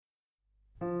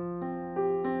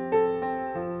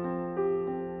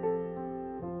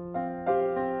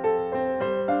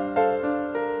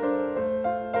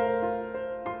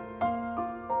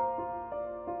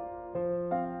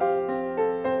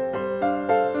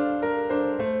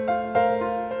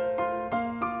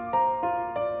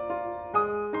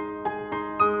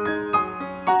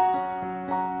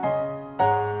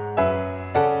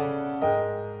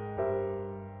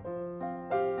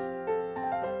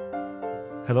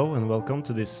Hello and welcome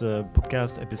to this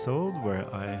podcast episode where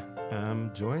I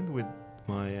am joined with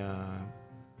my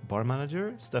bar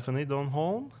manager, Stephanie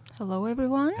Donholm. Hello,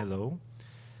 everyone. Hello.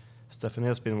 Stephanie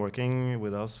has been working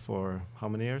with us for how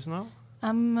many years now?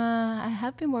 I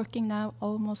have been working now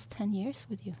almost 10 years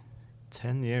with you.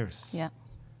 10 years. Yeah.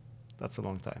 That's a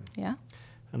long time. Yeah.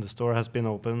 And the store has been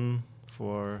open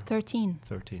for 13.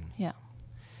 13. Yeah.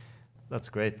 That's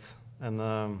great. And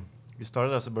you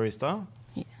started as a barista?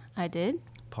 Yeah, I did.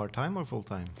 Part-time or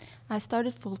full-time? I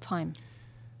started full-time.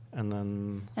 And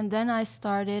then I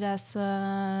started as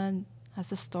a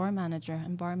store manager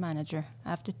and bar manager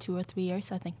after 2 or 3 years,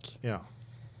 I think. yeah.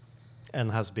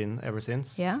 And has been ever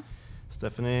since? Yeah.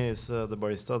 Stephanie is the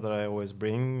barista that I always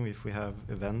bring if we have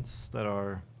events that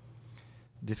are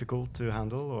difficult to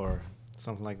handle or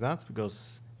something like that,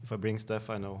 because if I bring Steph,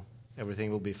 I know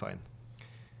everything will be fine.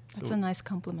 That's So a nice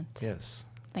compliment. yes.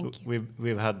 Thank you.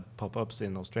 We've had pop-ups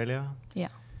in Australia. Yeah.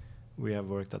 We have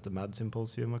worked at the MAD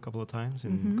Symposium a couple of times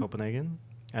in Copenhagen,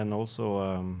 and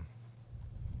also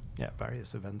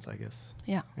various events, I guess.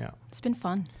 Yeah. Yeah. It's been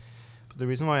fun. But the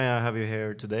reason why I have you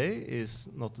here today is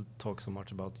not to talk so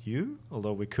much about you,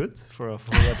 although we could for a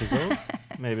full episode.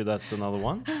 Maybe that's another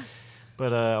one.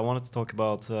 But I wanted to talk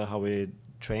about how we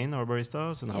train our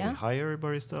baristas and how we hire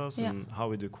baristas and how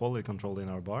we do quality control in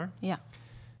our bar. Yeah.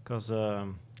 Because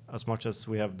as much as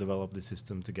we have developed the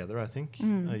system together, I think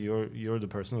you're the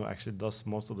person who actually does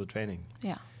most of the training.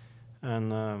 Yeah. And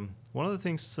one of the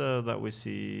things that we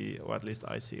see, or at least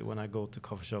I see when I go to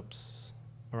coffee shops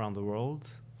around the world,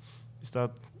 is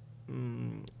that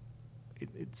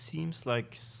it seems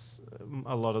like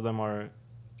a lot of them are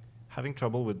having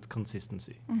trouble with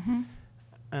consistency. Mm-hmm.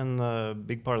 And a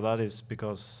big part of that is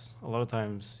because a lot of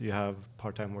times you have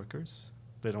part-time workers.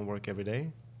 They don't work every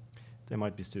day. They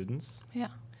might be students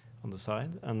on the side.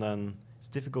 And then it's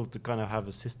difficult to kind of have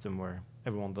a system where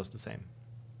everyone does the same.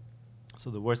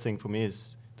 So the worst thing for me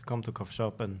is to come to a coffee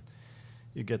shop and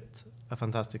you get a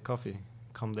fantastic coffee,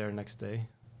 come there next day,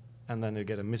 and then you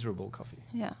get a miserable coffee.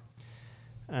 Yeah.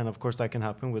 And of course that can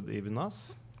happen with even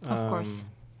us. Of course.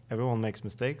 Everyone makes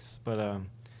mistakes, but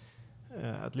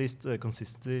at least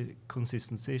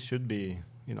consistency should be,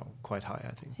 quite high,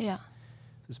 I think. Yeah.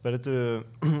 It's better to,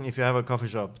 if you have a coffee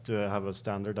shop, to have a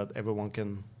standard that everyone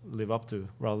can live up to,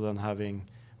 rather than having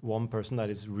one person that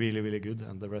is really, really good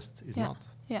and the rest is not.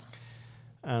 Yeah.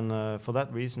 And for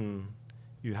that reason,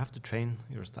 you have to train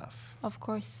your staff. Of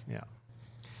course. Yeah.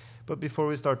 But before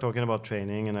we start talking about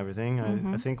training and everything,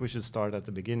 I think we should start at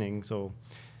the beginning. So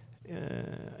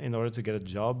in order to get a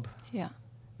job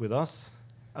with us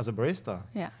as a barista,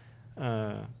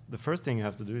 the first thing you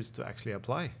have to do is to actually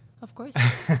apply. Of course.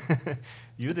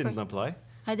 You didn't apply.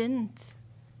 I didn't.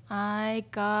 I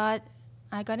got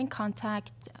in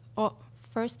contact. Oh,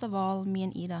 first of all, me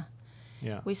and Ida.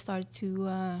 Yeah. We started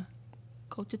to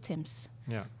go to Tim's.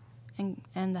 Yeah.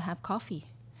 And have coffee,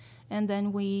 and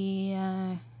then we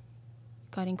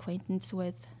got acquaintance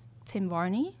with Tim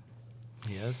Varney.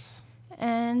 Yes.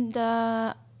 And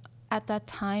at that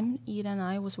time, Ida and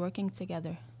I was working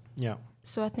together. Yeah.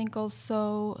 So I think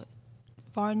also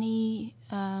Varney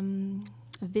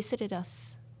visited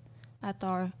us at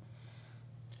our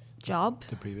job.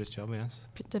 The previous job, yes.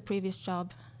 The previous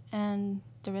job, and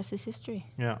the rest is history.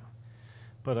 Yeah.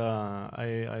 But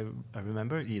I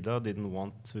remember Ida didn't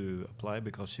want to apply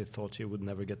because she thought she would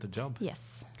never get the job.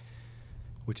 Yes.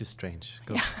 Which is strange,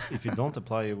 because if you don't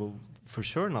apply, you will for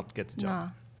sure not get the job. Nah.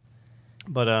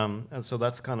 But and so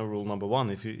that's kind of rule number one.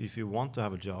 If you want to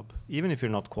have a job, even if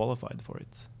you're not qualified for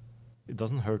it, it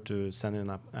doesn't hurt to send in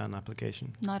an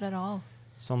application. Not at all.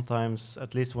 Sometimes,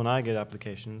 at least when I get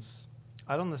applications,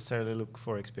 I don't necessarily look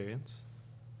for experience.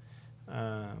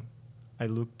 I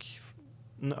look.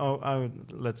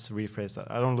 Let's rephrase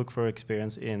that. I don't look for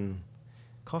experience in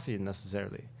coffee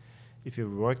necessarily. If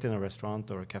you've worked in a restaurant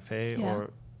or a cafe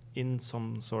or in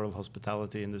some sort of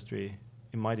hospitality industry,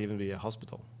 it might even be a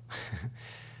hospital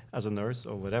as a nurse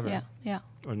or whatever,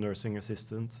 or nursing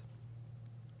assistant.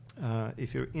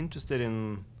 If you're interested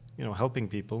in, helping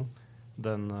people,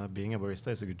 then being a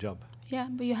barista is a good job. Yeah,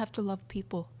 but you have to love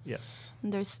people. Yes.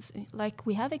 And there's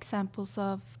we have examples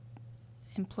of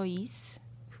employees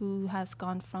who has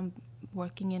gone from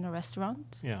working in a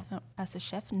restaurant as a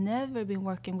chef, never been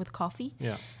working with coffee,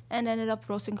 and ended up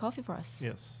roasting coffee for us.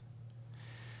 Yes.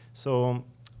 So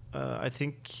I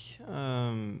think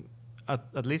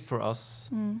at least for us,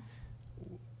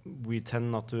 we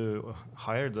tend not to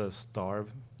hire the star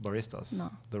baristas,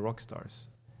 the rock stars.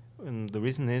 And the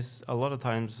reason is a lot of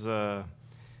times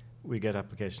we get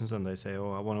applications and they say,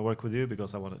 oh, I want to work with you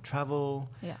because I want to travel.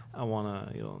 Yeah. I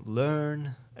want to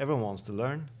learn. Everyone wants to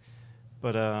learn.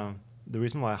 But the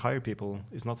reason why I hire people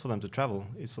is not for them to travel,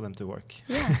 it's for them to work.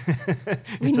 Yeah.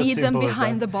 We need them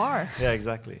behind the bar. Yeah,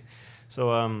 exactly. So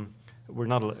we're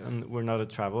not a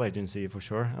travel agency for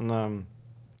sure. And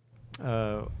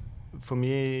for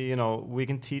me, you know, we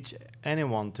can teach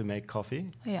anyone to make coffee.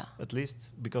 Yeah. At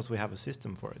least because we have a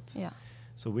system for it. Yeah.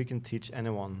 So we can teach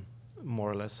anyone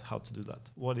more or less how to do that.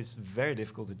 What is very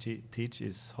difficult to teach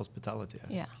is hospitality. I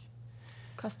think.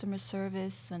 Customer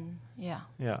service and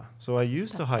Yeah. So I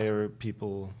used to hire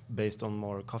people based on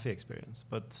more coffee experience,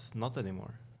 but not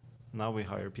anymore. Now we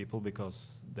hire people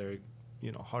because they're,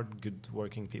 you know, hard, good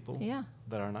working people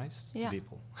that are nice to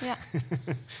people. Yeah.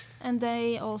 And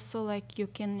they also, like, you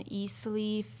can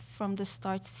easily from the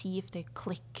start see if they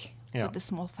click with the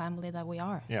small family that we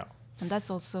are. Yeah. And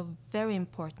that's also very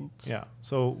important. Yeah.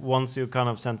 So once you kind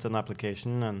of sent an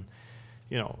application, and,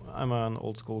 you know, I'm an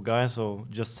old school guy, so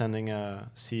just sending a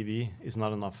CV is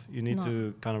not enough. You need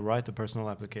to kind of write a personal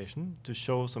application to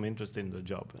show some interest in the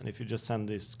job. And if you just send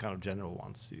these kind of general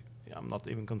ones, I'm not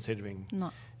even considering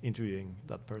interviewing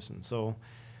that person. So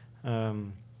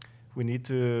we need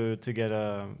to get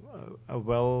a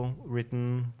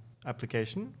well-written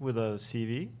application with a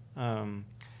CV.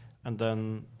 And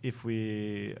then if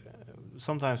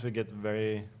sometimes we get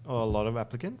a lot of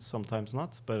applicants, sometimes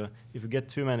not. But if we get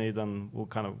too many, then we'll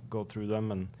kind of go through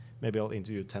them, and maybe I'll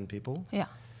interview 10 people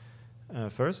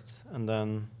first. And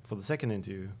then for the second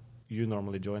interview, you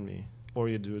normally join me, or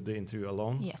you do the interview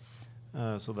alone. Yes.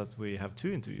 So that we have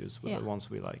 2 interviews with the ones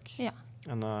we like. Yeah.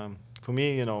 And for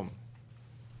me, you know,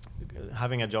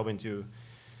 having a job interview,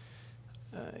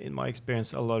 in my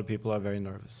experience, a lot of people are very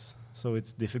nervous. So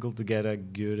it's difficult to get a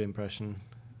good impression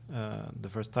the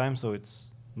first time. So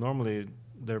it's normally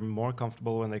they're more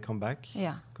comfortable when they come back.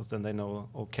 Yeah. Because then they know,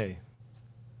 okay,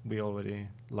 we already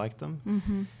like them.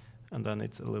 Mm-hmm. And then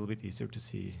it's a little bit easier to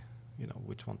see, you know,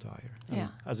 which one to hire. And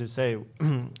as you say,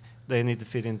 they need to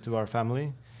fit into our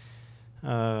family.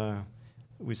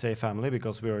 We say family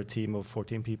because we are a team of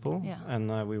 14 people,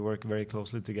 and we work very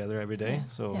closely together every day.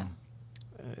 So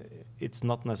it's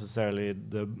not necessarily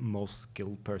the most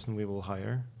skilled person we will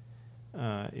hire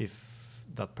if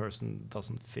that person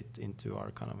doesn't fit into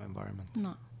our kind of environment.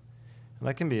 No. And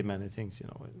that can be many things, you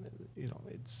know.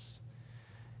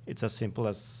 It's as simple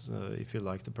as if you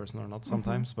like the person or not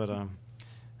sometimes, but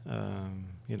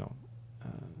you know,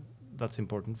 that's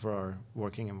important for our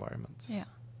working environment. Yeah.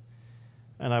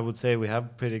 And I would say we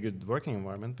have pretty good working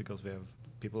environment because we have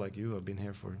people like you who have been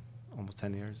here for almost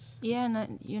 10 years. Yeah,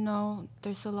 and you know,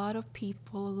 there's a lot of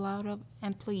people, a lot of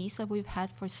employees that we've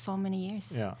had for so many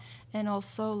years. Yeah. And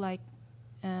also like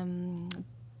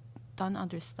done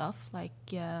other stuff,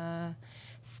 like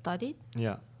studied.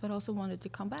 Yeah. But also wanted to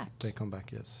come back. They come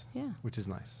back, yes. Yeah. Which is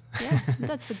nice. Yeah,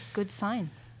 that's a good sign.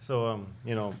 So,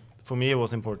 you know, for me, it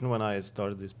was important when I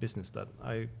started this business that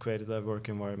I created a work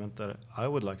environment that I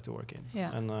would like to work in.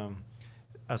 Yeah. And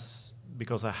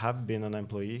because I have been an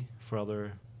employee for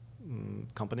other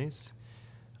companies,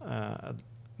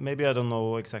 maybe I don't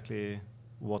know exactly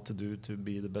what to do to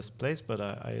be the best place, but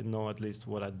I know at least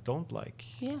what I don't like.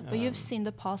 Yeah, but you've seen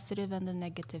the positive and the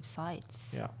negative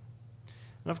sides. Yeah.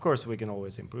 And of course, we can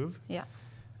always improve. Yeah.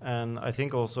 And I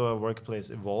think also a workplace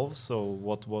evolves. So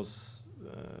what was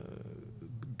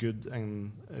good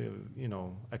and you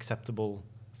know, acceptable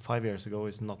 5 years ago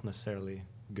is not necessarily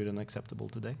good and acceptable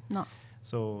today. No.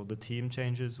 So the team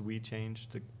changes, we change,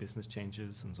 the business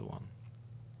changes, and so on.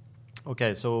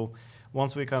 Okay, so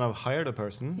once we kind of hired a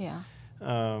person,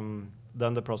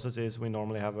 then the process is we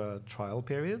normally have a trial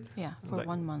period. Yeah, for like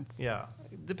 1 month. Yeah,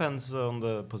 it depends on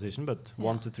the position, but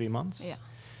 1 to 3 months. Yeah.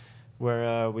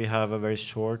 Where we have a very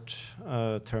short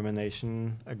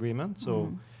termination agreement.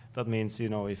 So that means, you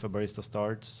know, if a barista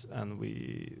starts and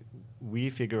we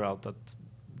figure out that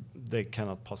they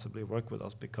cannot possibly work with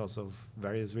us because of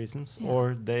various reasons,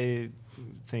 or they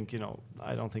think, you know,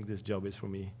 I don't think this job is for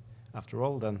me after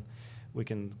all, then we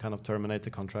can kind of terminate the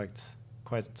contract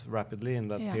quite rapidly in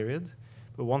that period.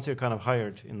 But once you're kind of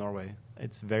hired in Norway,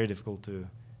 it's very difficult to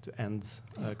end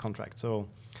a contract. So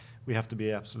we have to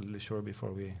be absolutely sure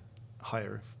before we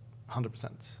hire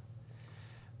 100%.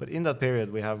 But in that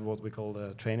period, we have what we call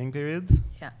the training period.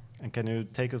 Yeah. And can you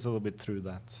take us a little bit through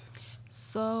that?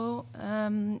 So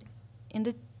in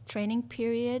the training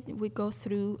period, we go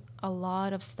through a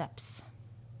lot of steps.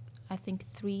 I think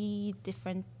 3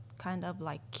 different kind of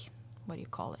like, what do you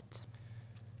call it?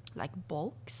 Like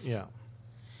bulks. Yeah.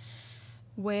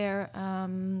 Where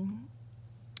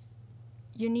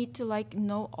you need to like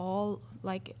know all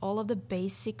of the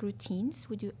basic routines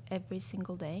we do every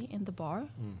single day in the bar.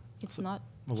 It's so not.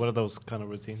 What are those kind of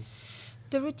routines?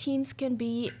 The routines can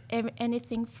be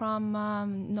anything from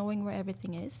knowing where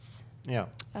everything is, Yeah.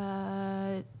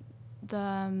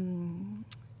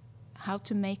 How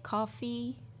to make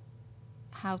coffee,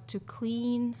 how to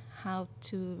clean, how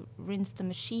to rinse the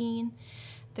machine,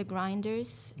 the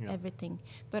grinders, everything.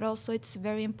 But also it's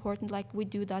very important, like we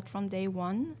do that from day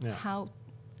one,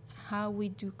 how we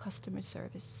do customer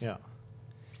service. Yeah.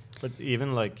 But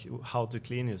even like how to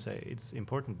clean, you say, it's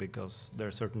important because there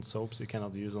are certain soaps you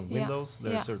cannot use on windows.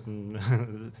 There are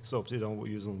certain soaps you don't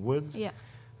use on wood,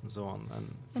 and so on.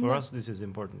 And for us, this is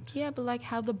important. Yeah, but like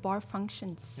how the bar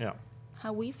functions. Yeah.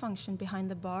 How we function behind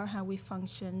the bar, how we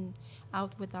function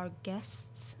out with our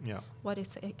guests. Yeah. What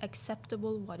is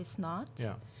acceptable, what is not.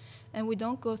 Yeah. And we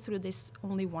don't go through this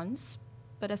only once,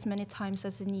 but as many times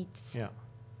as it needs. Yeah.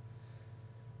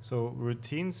 So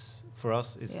routines for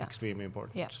us is extremely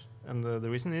important. Yeah. And the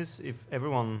reason is if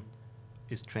everyone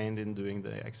is trained in doing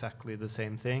exactly the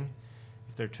same thing,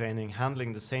 if they're training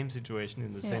handling the same situation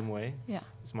in the same way,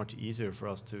 it's much easier for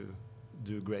us to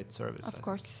do great service. Of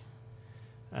course.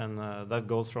 And that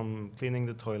goes from cleaning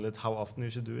the toilet, how often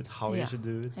you should do it, how you should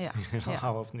do it,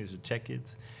 how often you should check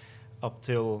it, up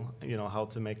till how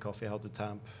to make coffee, how to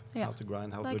tamp, how to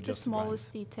grind, how to adjust the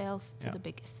smallest details to the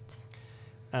biggest.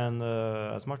 And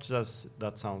as much as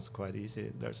that sounds quite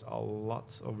easy, there's a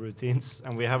lot of routines,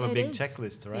 and we have a big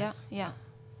checklist, right? Yeah.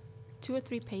 2 or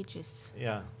 3 pages.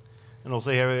 Yeah. And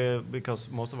also here, because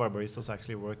most of our baristas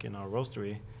actually work in our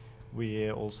roastery,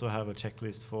 we also have a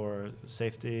checklist for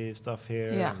safety stuff here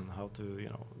and how to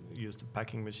use the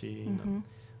packing machine. And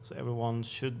so everyone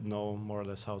should know more or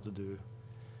less how to do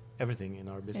everything in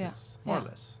our business, more or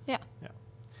less. Yeah.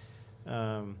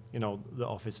 The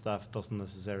office staff doesn't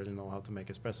necessarily know how to make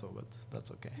espresso, but that's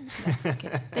okay. That's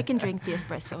okay. They can drink the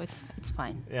espresso. It's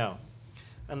fine. Yeah.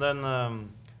 And then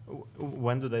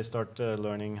when do they start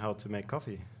learning how to make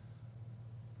coffee?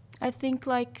 I think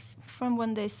like from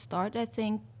when they start, I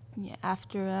think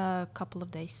after a couple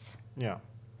of days. Yeah.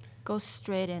 Go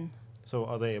straight in. So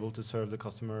are they able to serve the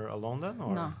customer alone then?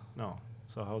 Or No. No.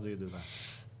 So how do you do that?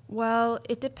 Well,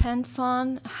 it depends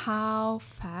on how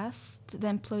fast the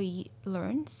employee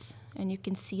learns, and you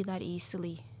can see that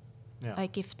easily. Yeah.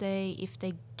 Like if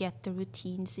they get the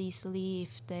routines easily,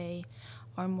 if they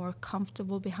are more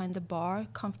comfortable behind the bar,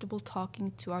 comfortable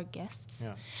talking to our guests.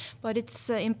 Yeah. But it's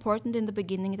important in the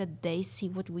beginning that they see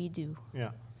what we do.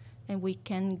 Yeah. And we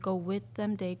can go with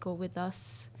them, they go with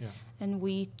us. Yeah. And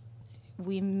we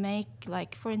make,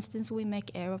 like, for instance, we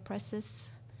make AeroPresses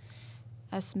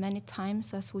as many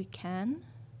times as we can,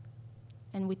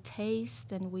 and we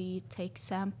taste and we take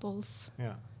samples,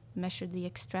 measure the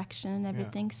extraction and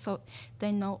everything, so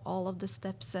they know all of the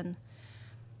steps, and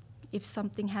if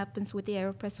something happens with the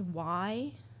AeroPress,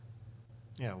 why?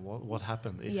 Yeah, what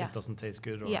happened if it doesn't taste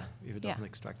good or if it doesn't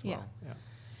extract well? Yeah.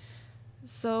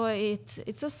 So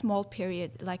it's a small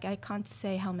period. Like I can't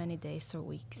say how many days or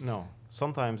weeks. No,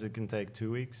 sometimes it can take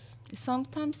 2 weeks.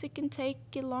 Sometimes it can take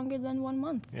longer than 1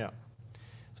 month. Yeah.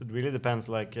 So it really depends.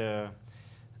 Like,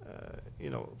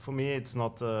 for me, it's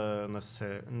not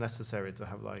necessary to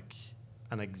have like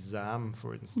an exam,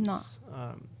 for instance.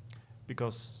 No.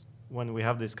 Because when we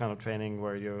have this kind of training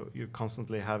where you're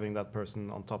constantly having that person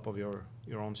on top of your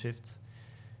own shift,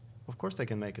 of course they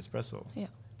can make espresso. Yeah.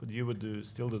 But you would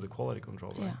still do the quality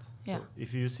control, right? Yeah. So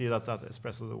if you see that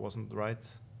espresso wasn't right,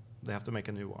 they have to make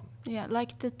a new one. Yeah,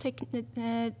 like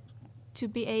to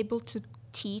be able to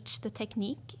teach the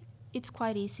technique, it's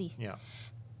quite easy. Yeah.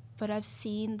 But I've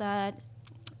seen that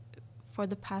for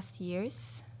the past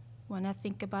years, when I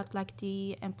think about like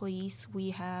the employees we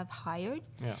have hired,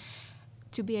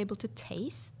 to be able to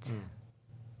taste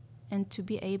and to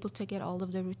be able to get all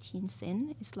of the routines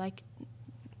in is like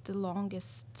the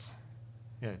longest.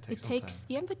 Yeah, it takes time.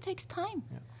 Yeah, but it takes time.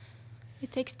 Yeah.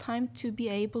 It takes time to be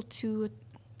able to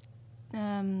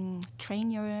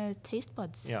train your taste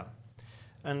buds. Yeah,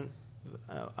 and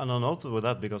on a note with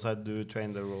that, because I do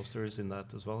train the roasters in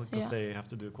that as well, because they have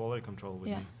to do quality control with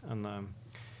me, and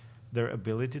their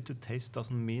ability to taste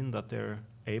doesn't mean that they're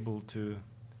able to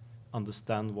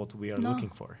understand what we are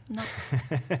looking for. No,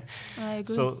 I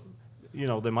agree. So,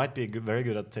 they might be very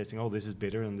good at tasting. Oh, this is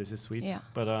bitter and this is sweet. Yeah.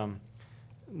 But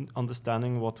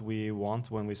understanding what we want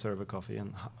when we serve a coffee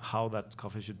and how that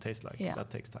coffee should taste like, that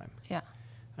takes time. Yeah.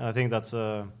 And I think that's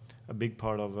a big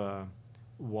part of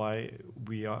why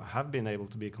we have been able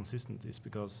to be consistent, is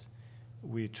because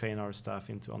we train our staff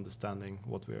into understanding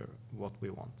what we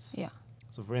want. Yeah.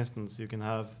 So for instance, you can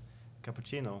have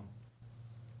cappuccino.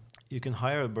 You can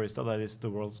hire a barista that is the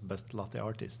world's best latte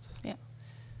artist. Yeah.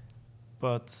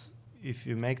 But if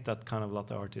you make that kind of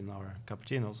latte art in our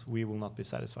cappuccinos, we will not be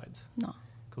satisfied. No.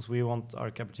 Because we want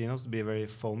our cappuccinos to be very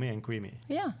foamy and creamy.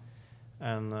 Yeah.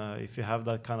 And if you have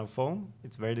that kind of foam,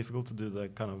 it's very difficult to do the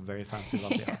kind of very fancy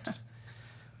latte art.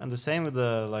 And the same with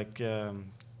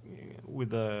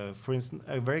for instance,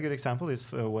 a very good example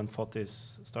is when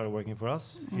Fotis started working for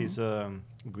us. He's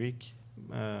Greek.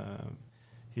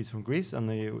 He's from Greece, and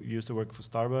he used to work for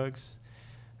Starbucks.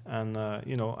 And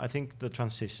I think the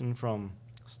transition from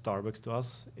Starbucks to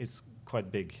us is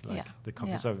quite big. Like the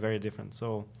coffees are very different.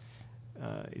 So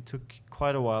it took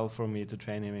quite a while for me to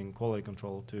train him in quality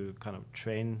control, to kind of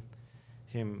train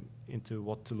him into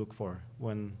what to look for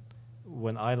when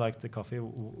I like the coffee.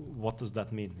 What does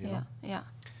that mean? You know? Yeah.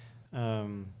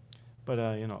 But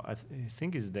I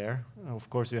think he's there. Of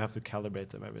course, you have to calibrate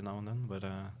them every now and then. But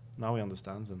now he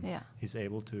understands, and he's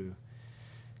able to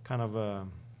kind of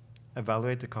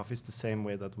evaluate the coffees the same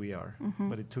way that we are.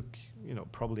 But it took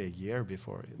probably a year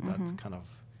before that kind of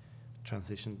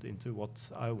transitioned into what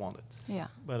I wanted. Yeah.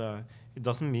 But it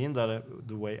doesn't mean that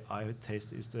the way I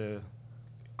taste is the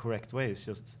correct way. It's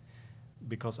just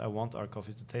because I want our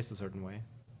coffee to taste a certain way.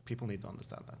 People need to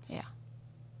understand that. Yeah.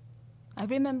 I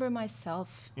remember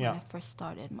myself when I first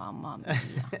started, Mamma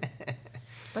Mia.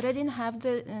 But I didn't have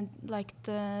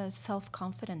the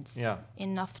self-confidence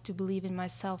enough to believe in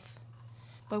myself.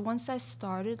 But once I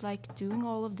started doing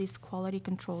all of these quality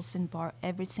controls in bar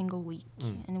every single week,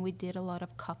 and we did a lot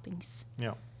of cuppings,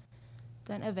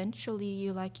 then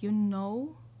eventually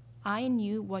I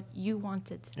knew what you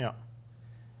wanted. Yeah,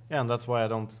 and that's why I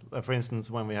don't, for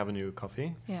instance, when we have a new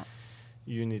coffee,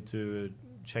 you need to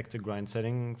check the grind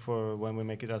setting for when we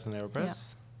make it as an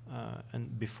AeroPress.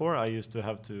 And before, I used to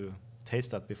have to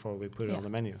taste that before we put it on the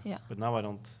menu. But now I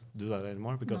don't do that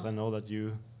anymore, because I know that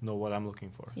you know what I'm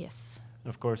looking for. Yes. And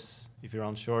of course, if you're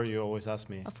unsure, you always ask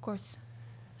me. Of course.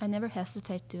 I never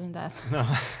hesitate doing that. No.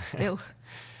 Still.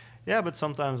 Yeah, but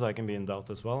sometimes I can be in doubt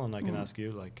as well, and I can ask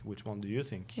you, which one do you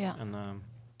think? Yeah. And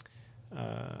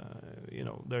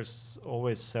there's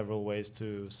always several ways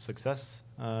to success.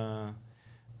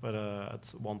 But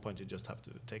at one point, you just have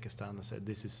to take a stand and say,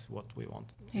 this is what we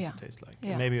want it to taste like.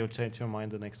 Yeah. Maybe you'll change your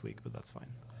mind the next week, but that's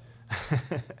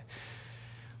fine.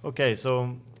 Okay,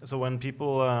 so when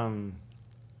people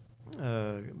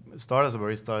start as a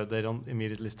barista, they don't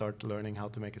immediately start learning how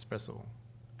to make espresso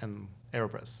and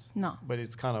AeroPress. No. But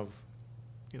it's kind of,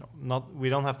 we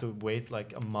don't have to wait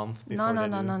like a month before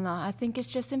No. I think it's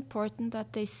just important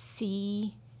that they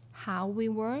see how we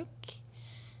work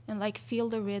and feel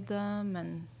the rhythm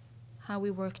and how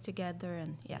we work together,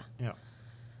 and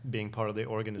being part of the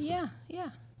organism. Yeah.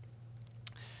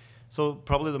 So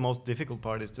probably the most difficult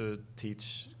part is to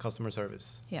teach customer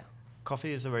service. Yeah.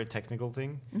 Coffee is a very technical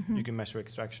thing. You can measure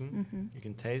extraction, you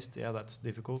can taste. Yeah, that's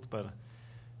difficult, but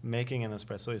making an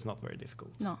espresso is not very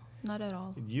difficult. No, not at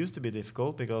all. It used to be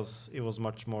difficult because it was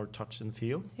much more touch and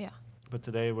feel. Yeah. But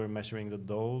today we're measuring the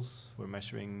dose, we're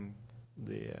measuring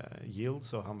the yield,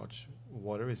 so how much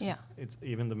water is. Yeah. It's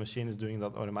even the machine is doing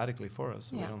that automatically for us,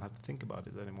 so we don't have to think about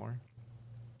it anymore.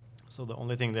 So the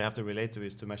only thing they have to relate to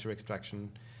is to measure extraction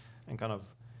and kind of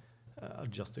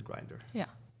adjust the grinder. Yeah,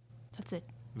 that's it.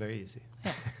 Very easy.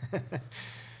 Yeah.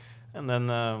 And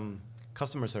then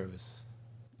customer service.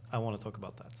 I want to talk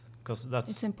about that because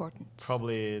it's important.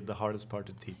 Probably the hardest part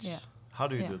to teach. Yeah. How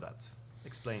do you do that?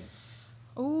 Explain.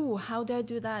 Oh, how do I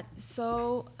do that?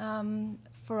 So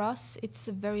for us, it's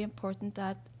very important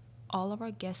that all of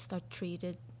our guests are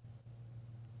treated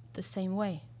the same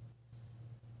way.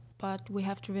 But we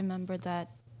have to remember that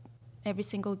every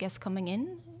single guest coming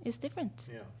in is different.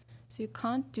 Yeah. So you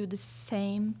can't do the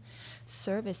same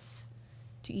service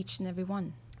to each and every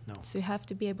one. No. So you have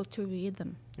to be able to read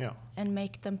them. Yeah. And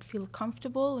make them feel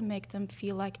comfortable and make them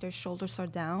feel like their shoulders are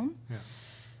down. Yeah.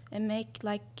 And make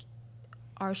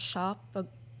our shop a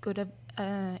good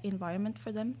environment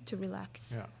for them to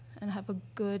relax. Yeah. And have a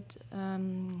good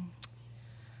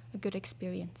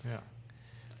experience. Yeah.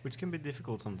 Which can be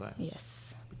difficult sometimes.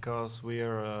 Yes. Because we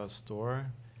are a store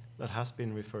that has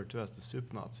been referred to as the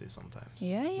soup Nazi sometimes.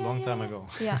 Yeah. Long time ago.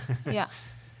 Yeah. Yeah.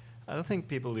 I don't think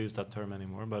people use that term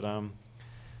anymore, but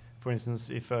for instance,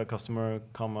 if a customer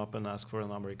come up and ask for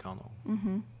an Americano,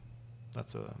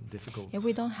 that's a difficult... Yeah,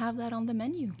 we don't have that on the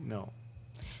menu. No.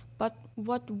 But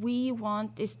what we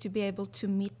want is to be able to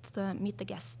meet the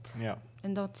guest. Yeah.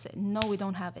 And don't say, no, we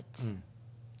don't have it.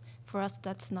 For us,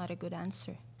 that's not a good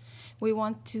answer. We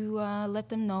want to let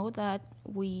them know that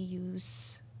we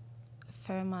use a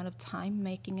fair amount of time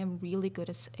making a really good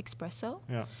espresso.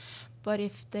 Yeah. But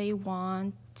if they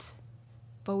want...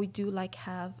 But we do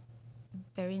have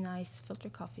very nice filter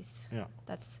coffees. Yeah.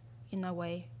 That's, in a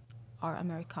way, our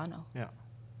Americano. Yeah.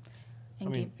 I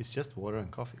mean, it's just water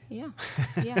and coffee. Yeah,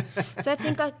 yeah. So I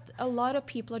think that a lot of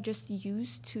people are just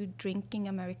used to drinking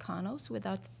Americanos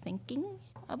without thinking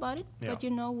about it. Yeah. But,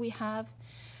 you know, we have,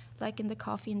 like in the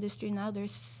coffee industry now,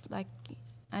 there's like,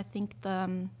 I think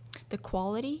the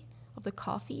quality of the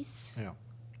coffees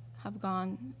have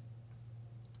gone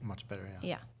much better, yeah.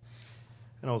 Yeah.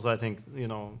 And also I think, you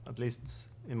know, at least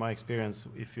in my experience,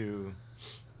 if you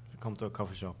come to a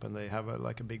coffee shop and they have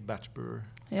like a big batch brewer,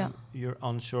 you're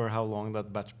unsure how long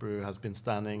that batch brewer has been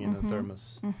standing in a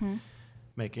thermos.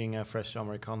 Making a fresh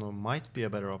Americano might be a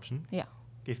better option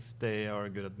if they are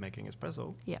good at making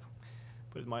espresso. Yeah.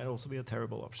 But it might also be a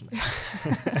terrible option.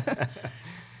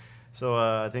 So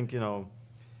I think, you know,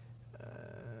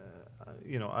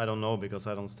 I don't know because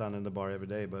I don't stand in the bar every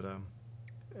day, but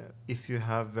if you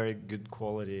have very good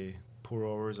quality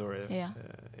pour-overs or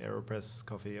AeroPress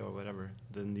coffee or whatever,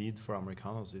 the need for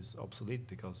Americanos is obsolete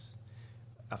because,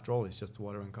 after all, it's just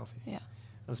water and coffee. Yeah.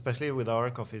 And especially with our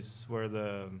coffees, where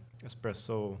the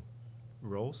espresso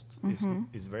roast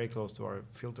is very close to our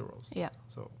filter roast. Yeah.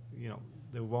 So, you know,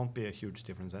 there won't be a huge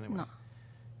difference anyway. No.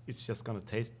 It's just going to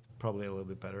taste probably a little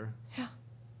bit better. Yeah.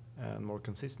 And more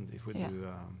consistent if we do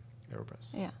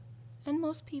AeroPress. Yeah. And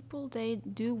most people, they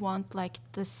do want like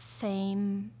the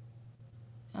same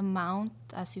amount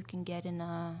as you can get in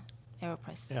a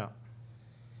AeroPress. Yeah.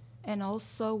 And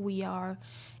also we are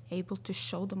able to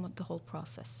show them the whole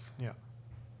process. Yeah.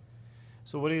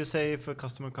 So what do you say if a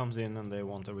customer comes in and they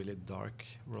want a really dark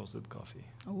roasted coffee?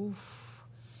 Oof.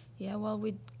 Yeah, well,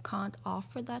 we can't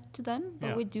offer that to them,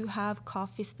 but we do have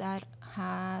coffees that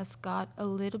has got a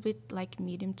little bit like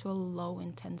medium to a low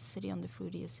intensity on the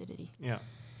fruity acidity. Yeah.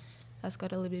 Has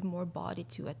got a little bit more body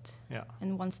to it. Yeah.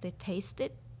 And once they taste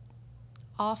it,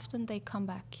 often they come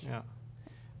back. Yeah.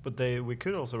 But we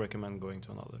could also recommend going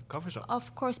to another coffee shop.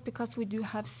 Of course, because we do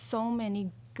have so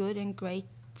many good and great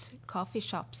coffee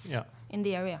shops in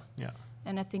the area. Yeah.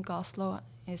 And I think Oslo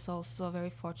is also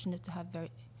very fortunate to have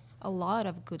a lot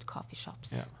of good coffee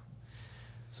shops. Yeah.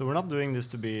 So we're not doing this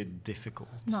to be difficult.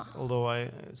 No. Although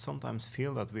I sometimes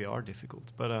feel that we are difficult.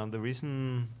 But the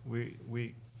reason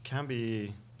we can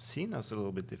be seen as a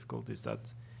little bit difficult is that,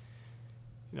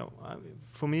 you know,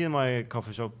 for me, my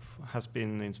coffee shop has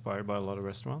been inspired by a lot of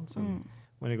restaurants. And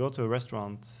when you go to a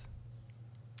restaurant,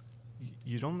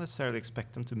 you don't necessarily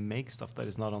expect them to make stuff that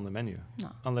is not on the menu. No.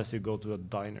 Unless you go to a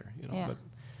diner, you know. Yeah. But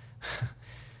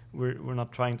we're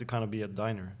not trying to kind of be a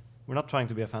diner. We're not trying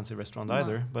to be a fancy restaurant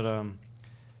either. But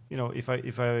you know, if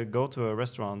I go to a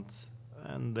restaurant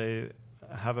and they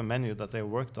have a menu that they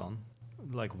worked on,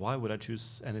 like, why would I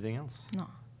choose anything else? No.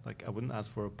 Like, I wouldn't ask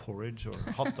for a porridge or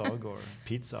hot dog or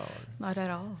pizza. Not at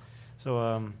all.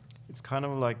 So it's kind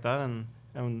of like that.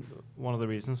 And one of the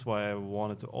reasons why I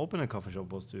wanted to open a coffee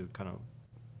shop was to kind of,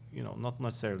 you know, not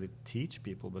necessarily teach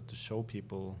people, but to show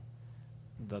people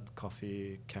that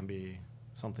coffee can be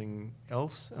something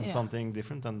else and something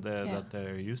different than that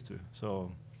they're used to.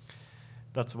 So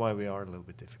that's why we are a little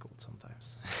bit difficult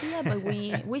sometimes. Yeah, but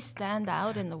we stand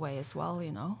out in the way as well,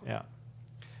 you know. Yeah.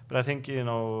 But I think, you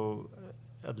know,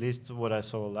 at least what I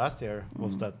saw last year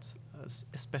was that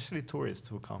especially tourists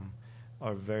who come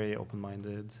are very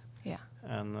open-minded. Yeah.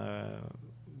 And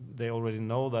they already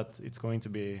know that it's going to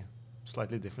be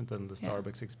slightly different than the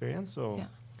Starbucks experience. So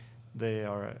they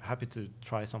are happy to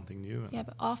try something new. Yeah,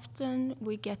 but often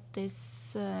we get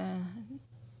this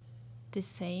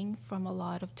saying from a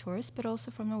lot of tourists, but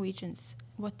also from Norwegians.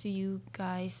 What do you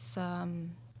guys,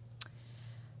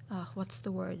 what's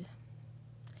the word?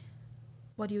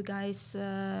 What do you guys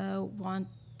want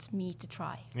me to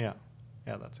try? Yeah,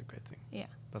 that's a great thing. Yeah.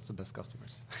 That's the best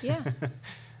customers. Yeah.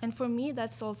 And for me,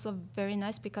 that's also very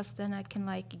nice because then I can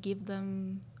like give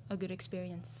them a good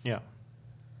experience. Yeah.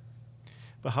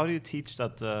 But how do you teach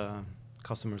that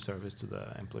customer service to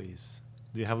the employees?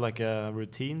 Do you have like a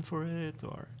routine for it,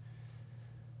 or?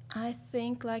 I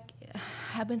think like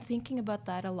I've been thinking about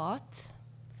that a lot.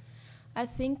 I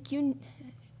think you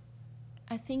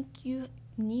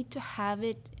need to have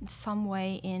it in some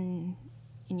way in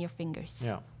your fingers.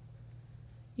 Yeah.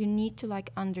 You need to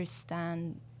like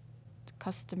understand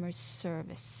customer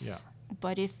service. Yeah.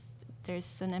 But if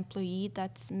there's an employee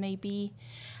that maybe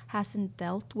hasn't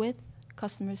dealt with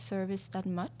customer service that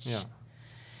much,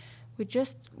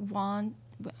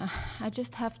 I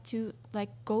just have to like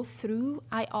go through.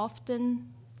 I often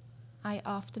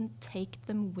take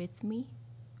them with me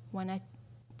when I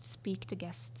speak to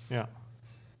guests. Yeah.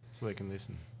 So they can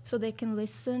listen. So they can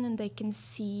listen and they can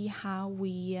see how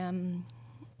we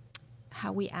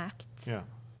act. Yeah.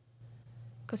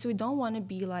 Because we don't want to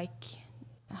be like,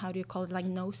 how do you call it, like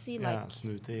nosy, like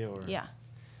snooty or. Yeah.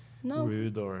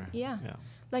 rude or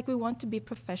like we want to be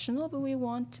professional, but we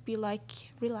want to be like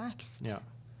relaxed. Yeah,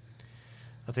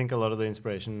 I think a lot of the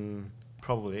inspiration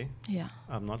probably,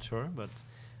 I'm not sure, but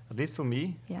at least for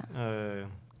me,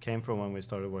 came from when we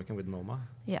started working with Noma.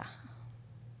 Yeah.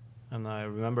 And I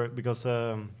remember, because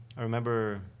I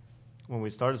remember when we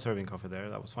started serving coffee there,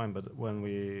 that was fine. But when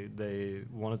they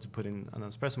wanted to put in an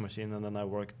espresso machine, and then I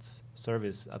worked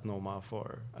service at Noma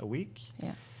for a week.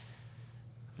 Yeah.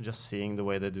 Just seeing the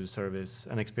way they do service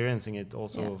and experiencing it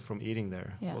also from eating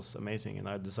there was amazing. And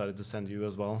I decided to send you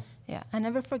as well. Yeah, I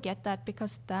never forget that,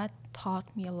 because that taught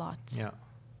me a lot. Yeah.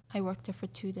 I worked there for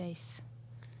 2 days,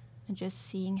 and just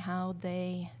seeing how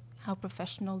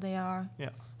professional they are. Yeah.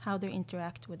 How they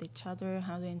interact with each other,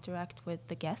 how they interact with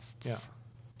the guests.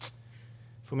 Yeah.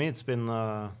 For me, it's been,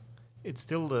 it's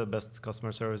still the best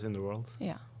customer service in the world.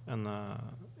 Yeah. And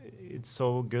it's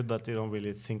so good that you don't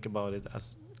really think about it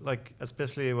as, like,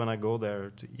 especially when I go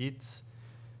there to eat,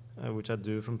 which I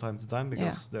do from time to time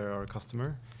because they're our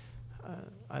customer.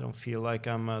 I don't feel like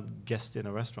I'm a guest in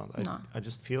a restaurant. I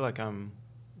just feel like I'm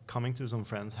coming to some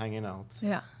friends, hanging out,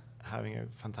 having a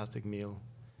fantastic meal.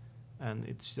 And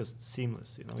it's just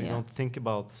seamless, you know. You don't think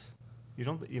about, you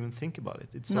don't even think about it.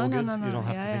 It's so good. You don't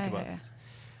have to think about it.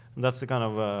 And that's the kind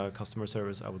of customer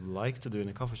service I would like to do in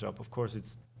a coffee shop. Of course,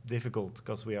 it's difficult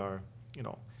because we are, you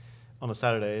know, on a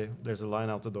Saturday there's a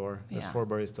line out the door. There's 4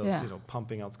 baristas, you know,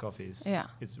 pumping out coffees. Yeah.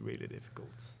 It's really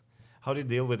difficult. How do you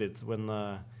deal with it when,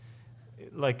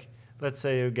 like, let's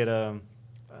say you get a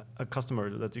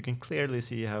customer that you can clearly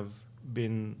see have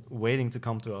been waiting to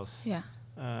come to us. Yeah.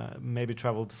 Maybe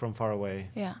traveled from far away.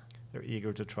 Yeah. They're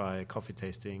eager to try coffee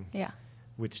tasting. Yeah.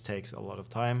 Which takes a lot of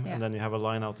time. And then you have a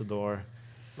line out the door.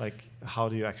 Like, how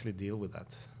do you actually deal with that?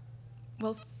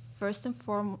 Well, first of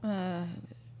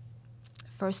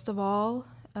all,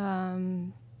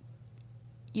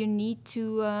 you need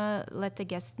to let the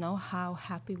guests know how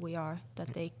happy we are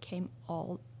that they came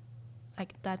all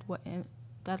like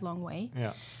that long way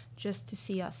just to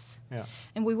see us. Yeah.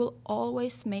 And we will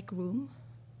always make room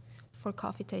for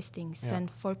coffee tastings and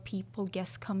for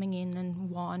guests coming in and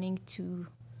wanting to,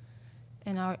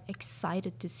 and are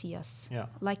excited to see us,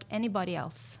 like anybody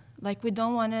else. Like, we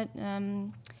don't want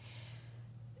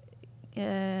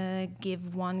to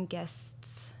give one guest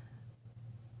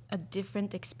a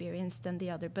different experience than the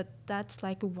other, but that's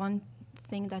like one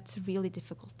thing that's really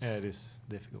difficult. Yeah, it is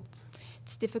difficult.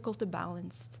 It's difficult to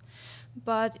balance.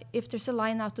 But if there's a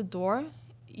line out the door,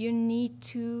 you need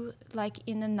to, like,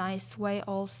 in a nice way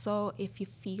also, if you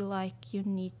feel like you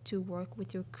need to work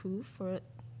with your crew for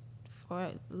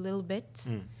a little bit,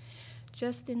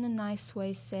 just in a nice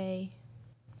way say,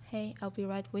 hey, I'll be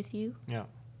right with you. Yeah.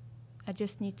 I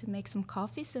just need to make some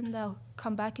coffees and I'll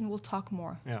come back and we'll talk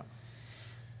more. Yeah.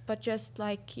 But just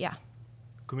like,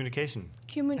 communication.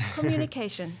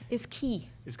 Communication is key.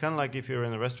 It's kind of like if you're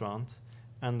in a restaurant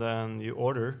and then you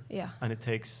order and it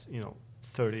takes,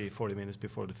 30, 40 minutes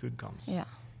before the food comes. Yeah.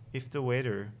 If the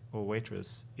waiter or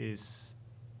waitress is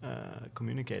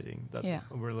communicating that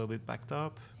we're a little bit backed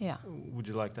up, would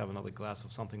you like to have another glass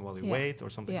of something while you wait or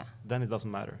something? Then it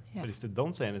doesn't matter. But if they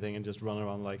don't say anything and just run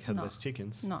around like headless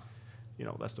chickens,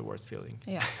 that's the worst feeling.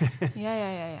 Yeah.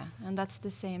 And that's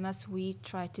the same as we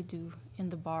try to do in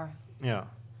the bar. Yeah.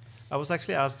 I was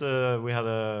actually asked, we had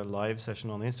a live session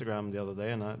on Instagram the other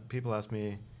day, and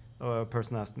a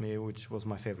person asked me which was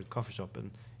my favorite coffee shop,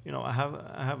 and I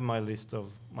have my list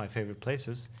of my favorite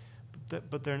places,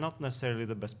 but they're not necessarily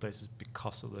the best places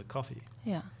because of the coffee.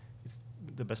 Yeah, it's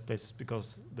the best places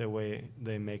because the way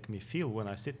they make me feel when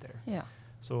I sit there. Yeah.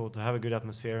 So to have a good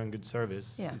atmosphere and good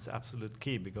service, it's absolute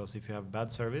key, because if you have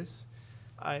bad service,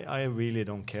 I really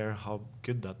don't care how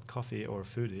good that coffee or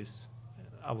food is,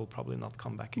 I will probably not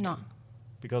come back again. No.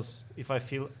 Because if I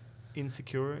feel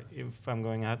insecure, if I'm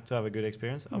going to have a good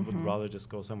experience, I would rather just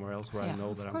go somewhere else where I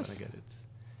know that I'm going to get it.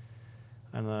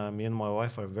 And me and my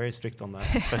wife are very strict on that,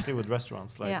 especially with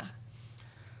restaurants. Like,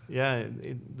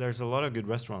 there's a lot of good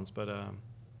restaurants, but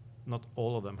not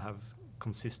all of them have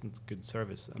consistent good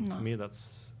service. And to me,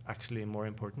 that's actually more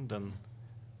important than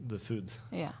the food.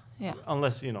 Yeah.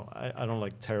 Unless, I don't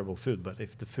like terrible food, but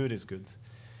if the food is good,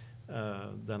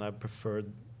 then I prefer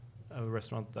a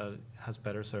restaurant that has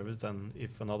better service than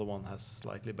if another one has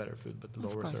slightly better food but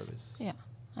lower service. Yeah,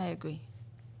 I agree,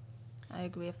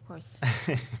 of course.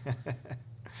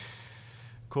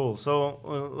 Cool. So,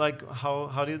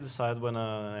 how do you decide when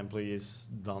an employee is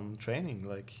done training?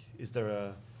 Like, is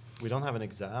there we don't have an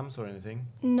exams or anything?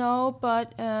 No,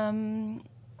 but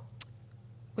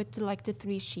with the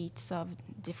 3 sheets of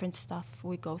different stuff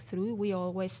we go through, we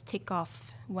always tick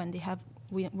off when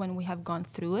we have gone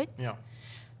through it. Yeah.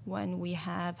 When we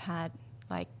have had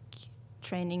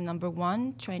training number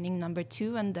 1, training number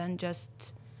 2, and then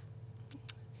just,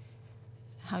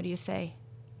 how do you say?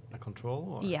 A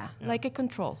control? Or? Yeah, like a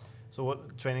control. So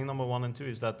what training number 1 and 2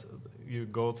 is that you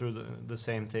go through the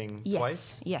same thing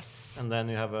twice? Yes. And then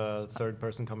you have a third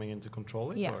person coming in to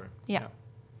control it? Yeah. Or? Yeah.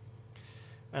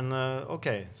 And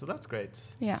okay, so that's great.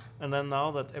 Yeah. And then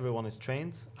now that everyone is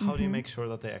trained, how do you make sure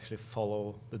that they actually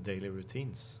follow the daily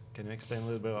routines? Can you explain a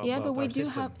little bit about our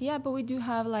system? But we do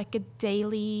have like a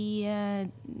daily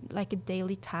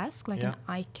task, like an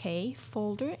IK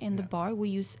folder in the bar we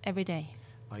use every day.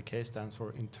 IK stands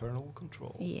for internal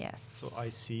control. Yes. So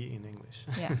IC in English.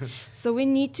 Yeah. So we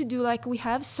need to do we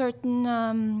have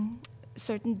certain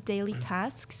daily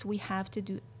tasks we have to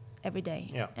do every day.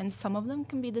 Yeah. And some of them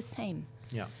can be the same.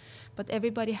 Yeah. But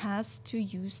everybody has to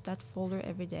use that folder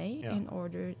every day in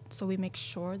order, so we make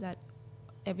sure that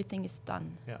everything is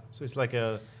done. Yeah. So it's like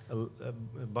a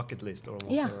bucket list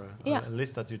almost, or a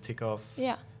list that you tick off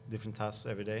different tasks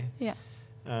every day. Yeah.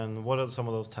 And what are some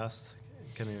of those tasks?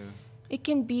 Can you... It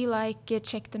can be like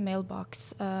check the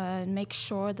mailbox, make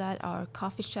sure that our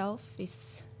coffee shelf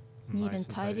is neat and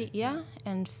tidy,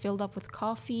 and filled up with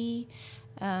coffee,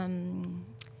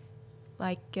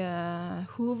 like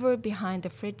hoover behind the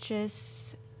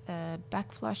fridges,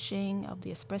 back flushing of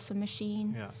the espresso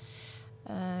machine,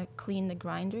 clean the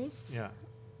grinders. Yeah,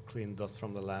 clean dust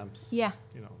from the lamps. Yeah.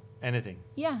 You know, anything.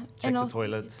 Yeah. Check the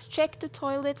toilet. Check the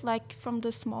toilet, like from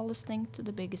the smallest thing to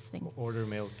the biggest thing. Order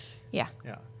milk. Yeah.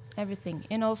 Yeah. Everything.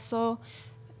 And also,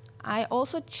 I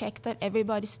also check that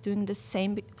everybody's doing the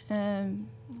same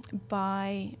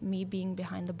by me being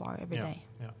behind the bar every day.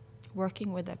 Yeah.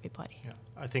 Working with everybody. Yeah.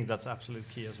 I think that's absolute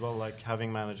key as well, like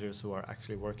having managers who are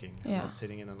actually working and not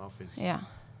sitting in an office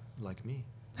like me.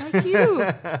 Like you.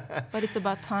 But it's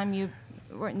about time you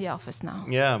were in the office now.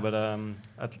 Yeah, but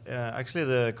actually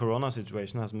the corona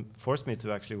situation has forced me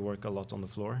to actually work a lot on the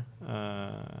floor,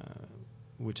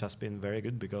 which has been very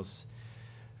good because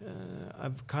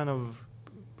I've kind of,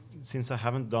 since I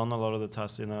haven't done a lot of the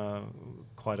tasks in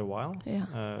quite a while,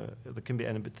 there can be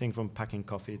anything from packing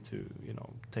coffee to, you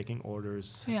know, taking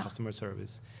orders, customer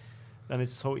service. Then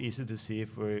it's so easy to see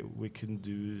if we can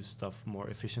do stuff more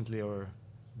efficiently or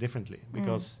differently,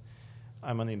 because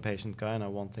I'm an impatient guy and I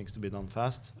want things to be done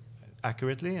fast,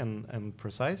 accurately and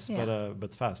precise,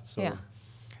 but fast. So,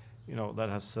 you know, that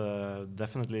has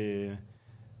definitely...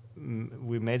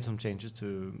 we made some changes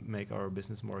to make our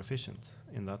business more efficient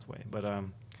in that way. But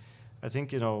I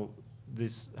think, you know,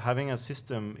 this having a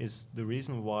system is the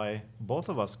reason why both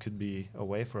of us could be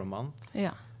away for a month.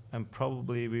 Yeah. And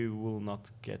probably we will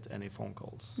not get any phone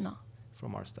calls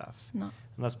from our staff. No.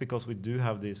 And that's because we do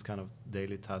have these kind of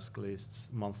daily task lists,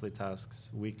 monthly tasks,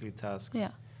 weekly tasks.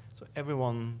 Yeah. So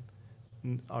everyone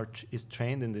is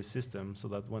trained in this system so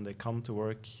that when they come to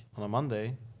work on a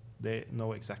Monday, they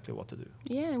know exactly what to do.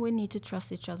 Yeah, we need to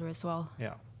trust each other as well.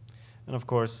 Yeah. And of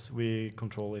course, we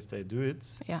control if they do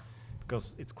it. Yeah.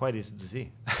 Because it's quite easy to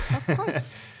see. Of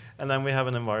course. And then we have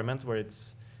an environment where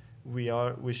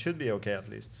we should be okay at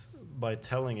least by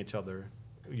telling each other,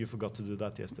 you forgot to do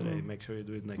that yesterday, make sure you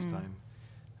do it next time.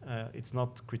 It's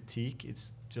not critique,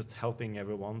 it's just helping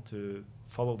everyone to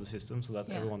follow the system so that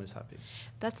everyone is happy.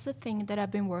 That's the thing that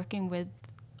I've been working with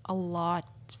a lot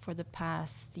for the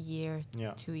past year,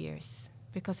 2 years,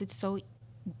 because it's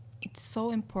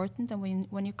so important that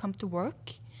when you come to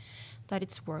work, that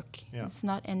it's work. Yeah. It's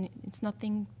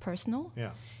nothing personal.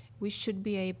 Yeah. We should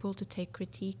be able to take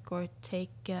critique or take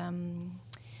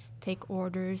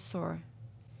orders, or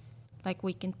like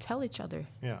we can tell each other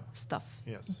stuff,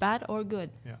 bad or good.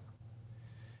 Yeah.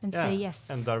 And say yes.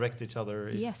 And direct each other.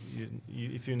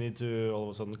 If you need to all of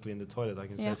a sudden clean the toilet, I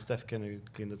can say, Steph, can you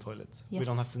clean the toilet? Yes. We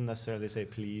don't have to necessarily say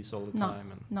please all the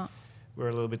time. And we're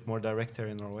a little bit more direct here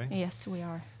in Norway. Yes, we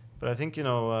are. But I think, you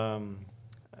know,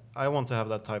 I want to have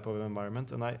that type of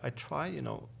environment, and I try, you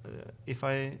know,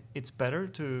 it's better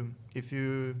to,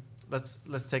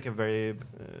 let's take a very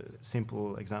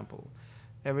simple example.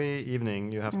 Every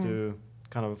evening you have to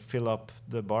kind of fill up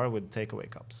the bar with takeaway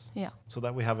cups, so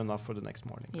that we have enough for the next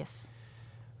morning. Yes.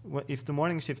 If the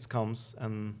morning shift comes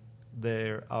and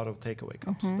they're out of takeaway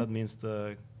cups, that means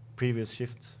the previous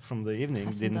shift from the evening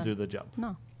didn't do the job.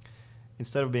 No.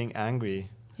 Instead of being angry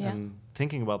and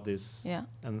thinking about this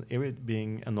and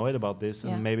being annoyed about this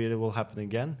and maybe it will happen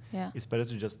again, it's better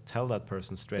to just tell that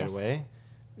person straight away,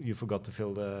 you forgot to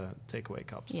fill the takeaway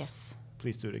cups. Yes.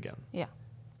 Please do it again. Yeah.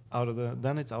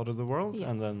 Then it's out of the world,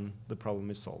 and then the problem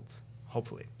is solved,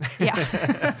 hopefully.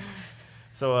 Yeah.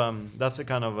 So that's the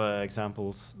kind of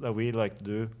examples that we like to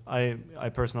do. I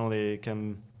personally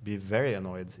can be very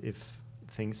annoyed if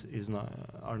things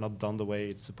are not done the way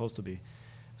it's supposed to be.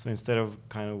 So instead of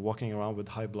kind of walking around with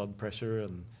high blood pressure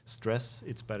and stress,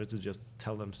 it's better to just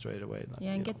tell them straight away. That,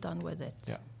 and get done with it.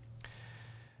 Yeah.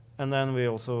 And then we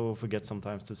also forget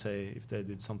sometimes to say if they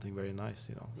did something very nice,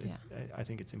 I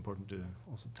think it's important to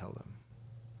also tell them,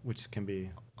 which can be,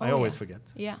 I always forget.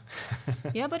 Yeah.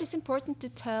 Yeah, but it's important to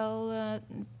tell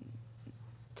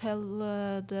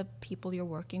the people you're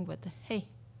working with, hey,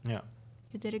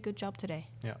 you did a good job today.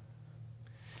 Yeah.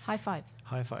 High five.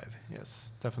 High five,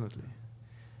 yes, definitely.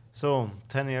 So,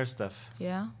 10 years, Steph.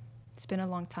 Yeah, it's been a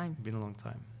long time.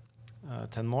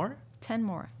 10 more? 10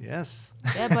 more. Yes.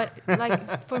 Yeah, but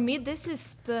like for me, this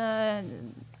is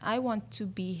I want to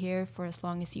be here for as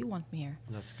long as you want me here.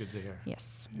 That's good to hear.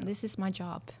 Yes, this is my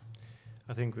job.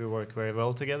 I think we work very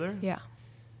well together. Yeah.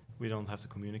 We don't have to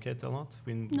communicate a lot.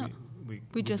 We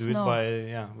just do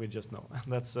know. We just know.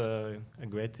 That's a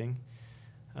great thing.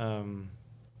 And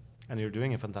you're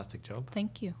doing a fantastic job.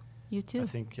 Thank you. You too. I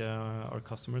think our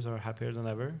customers are happier than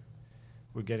ever.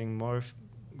 We're getting more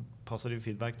positive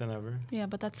feedback than ever. Yeah,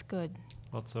 but that's good.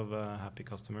 Lots of happy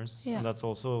customers. Yeah. And that's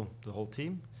also the whole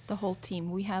team. The whole team.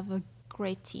 We have a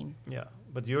great team. Yeah,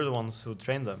 but you're the ones who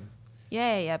train them.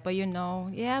 Yeah, but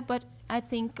but I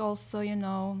think also,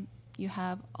 you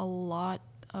have a lot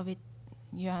of it.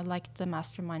 You are like the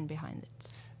mastermind behind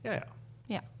it.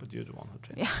 Yeah. But you're the one who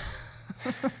trains.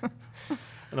 Yeah.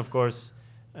 And of course,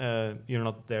 you're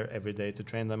not there every day to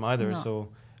train them either. No. So,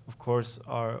 of course,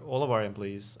 all of our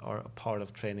employees are a part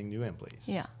of training new employees.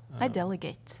 Yeah, I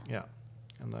delegate. Yeah,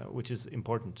 and which is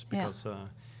important because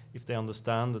if they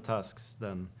understand the tasks,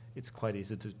 then it's quite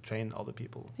easy to train other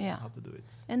people how to do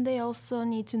it. And they also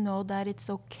need to know that it's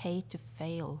okay to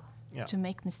fail, to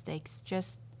make mistakes,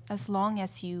 just as long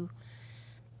as you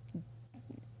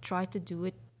try to do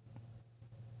it.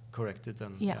 Correct it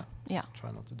and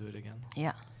try not to do it again.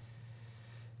 Yeah.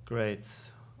 Great.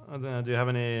 Do you have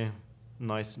any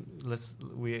nice?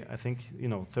 I think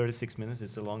 36 minutes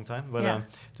is a long time, but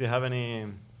do you have any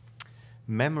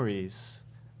memories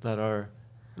that are?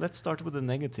 Let's start with the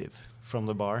negative from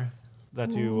the bar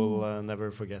that you will never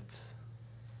forget.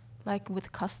 Like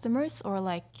with customers or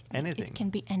like anything? It can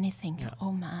be anything. Yeah.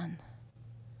 Oh man.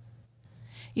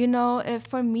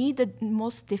 For me, the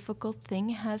most difficult thing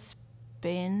has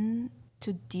been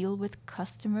to deal with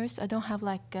customers. I don't have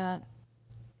like a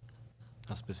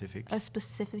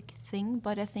specific thing,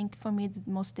 but I think for me the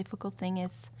most difficult thing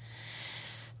is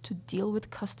to deal with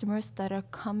customers that are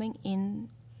coming in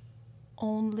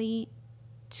only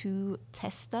to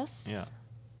test us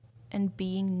and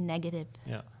being negative.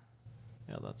 Yeah,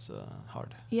 that's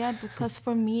hard. Yeah, because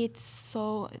for me it's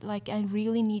so like I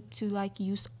really need to like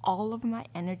use all of my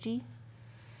energy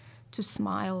to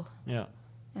smile. Yeah.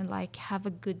 And like have a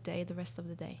good day the rest of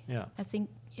the day. Yeah. I think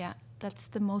that's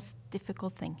the most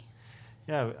difficult thing.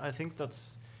 Yeah, I think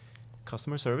that's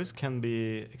customer service can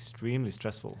be extremely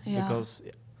stressful because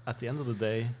at the end of the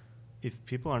day, if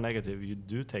people are negative, you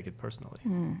do take it personally.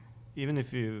 Even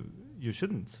if you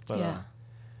shouldn't, but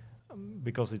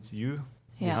because it's you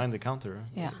behind the counter,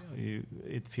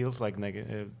 it feels like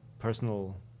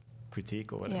personal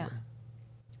critique or whatever.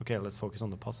 Yeah. Okay, let's focus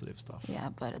on the positive stuff. Yeah,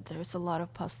 but there's a lot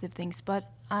of positive things. But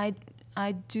I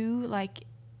do like,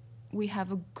 we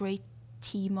have a great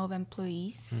team of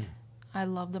employees. I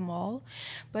love them all.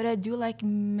 But I do like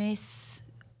miss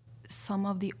some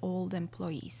of the old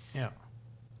employees. Yeah.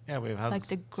 Yeah, we've had like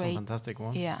some fantastic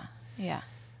ones. Yeah, yeah.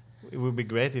 It would be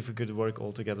great if we could work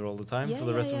all together all the time for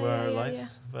the rest of our lives.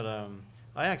 Yeah. But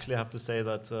I actually have to say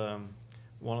that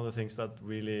one of the things that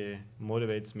really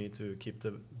motivates me to keep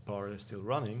the bar still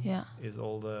running is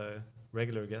all the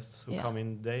regular guests who come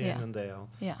in day in and day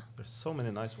out. Yeah. There's so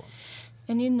many nice ones.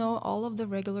 And all of the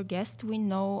regular guests, we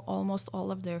know almost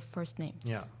all of their first names.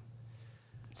 Yeah.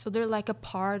 So they're like a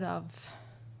part of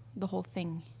the whole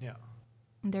thing. Yeah.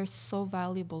 And they're so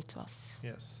valuable to us.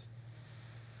 Yes.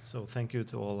 So thank you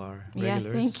to all our regulars.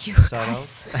 Yeah, thank you,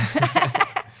 guys.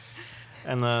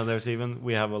 And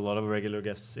we have a lot of regular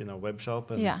guests in our web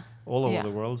shop and all over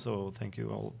the world. So thank you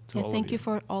all to all of you. Thank you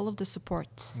for all of the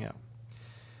support. Yeah.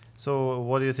 So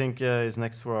what do you think is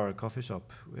next for our coffee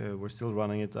shop? We're still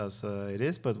running it as it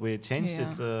is, but we changed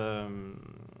it.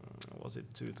 Was it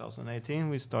 2018?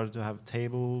 We started to have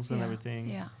tables and everything.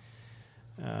 Yeah.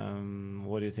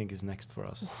 What do you think is next for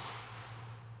us?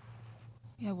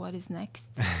 Yeah, what is next?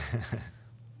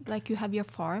 Like you have your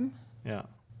farm. Yeah.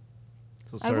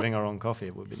 So serving our own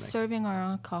coffee would be next. Serving our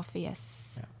own coffee,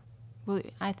 yes. Yeah. Well,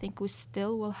 I think we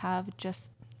still will have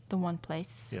just the one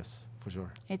place. Yes, for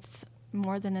sure. It's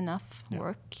more than enough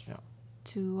work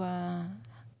to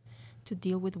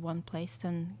deal with one place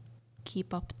and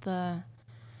keep up the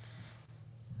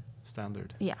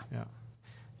standard. Yeah. Yeah.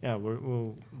 Yeah,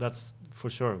 that's for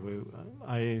sure.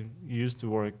 I used to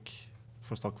work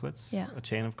for Stockflets, a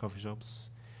chain of coffee shops.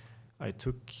 I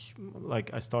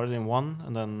started in one,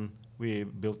 and then we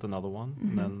built another one,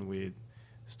 and then we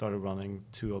started running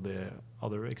 2 of the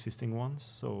other existing ones.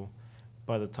 So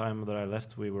by the time that I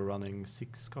left, we were running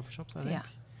 6 coffee shops, I think. Yeah.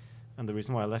 And the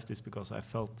reason why I left is because I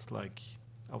felt like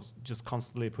I was just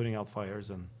constantly putting out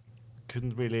fires and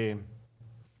couldn't really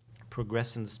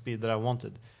progress in the speed that I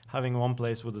wanted. Having one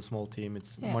place with a small team,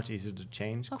 it's much easier to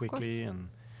change quickly and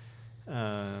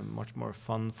much more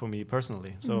fun for me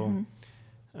personally. So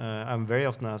I'm very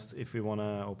often asked if we want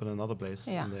to open another place,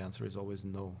 and the answer is always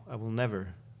no. I will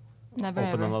never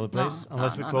open another place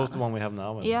unless we close the one we have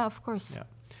now. Yeah, of course. Yeah,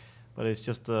 but it's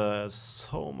just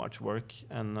so much work,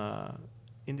 and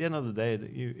in the end of the day,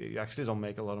 you actually don't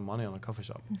make a lot of money on a coffee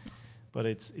shop, but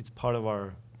it's part of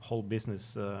our whole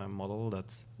business model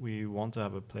that we want to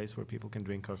have a place where people can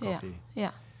drink our coffee.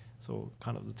 Yeah. So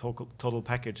kind of the total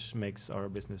package makes our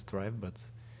business thrive, but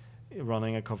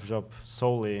running a coffee shop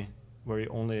solely where you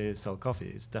only sell coffee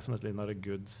is definitely not a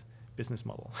good business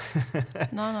model.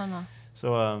 No.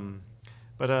 So,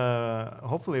 but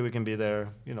hopefully we can be there,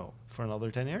 for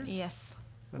another 10 years. Yes,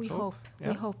 we hope. Yeah.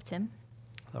 We hope, Tim.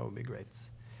 That would be great.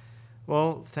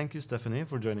 Well, thank you, Stephanie,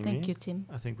 for joining me. Thank you, Tim.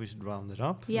 I think we should round it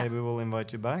up. Yeah. Maybe we'll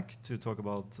invite you back to talk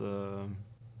about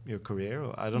your career.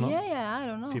 Or I don't know. Yeah, I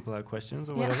don't know. People have questions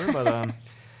or whatever, but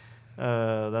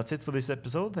that's it for this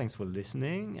episode. Thanks for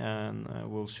listening, and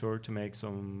we'll sure to make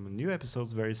some new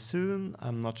episodes very soon.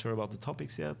 I'm not sure about the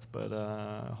topics yet, but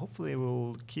hopefully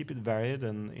we'll keep it varied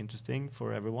and interesting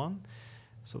for everyone,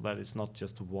 so that it's not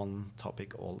just one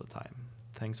topic all the time.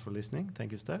 Thanks for listening.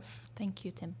 Thank you, Steph. Thank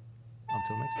you, Tim.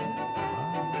 Until next time. Bye.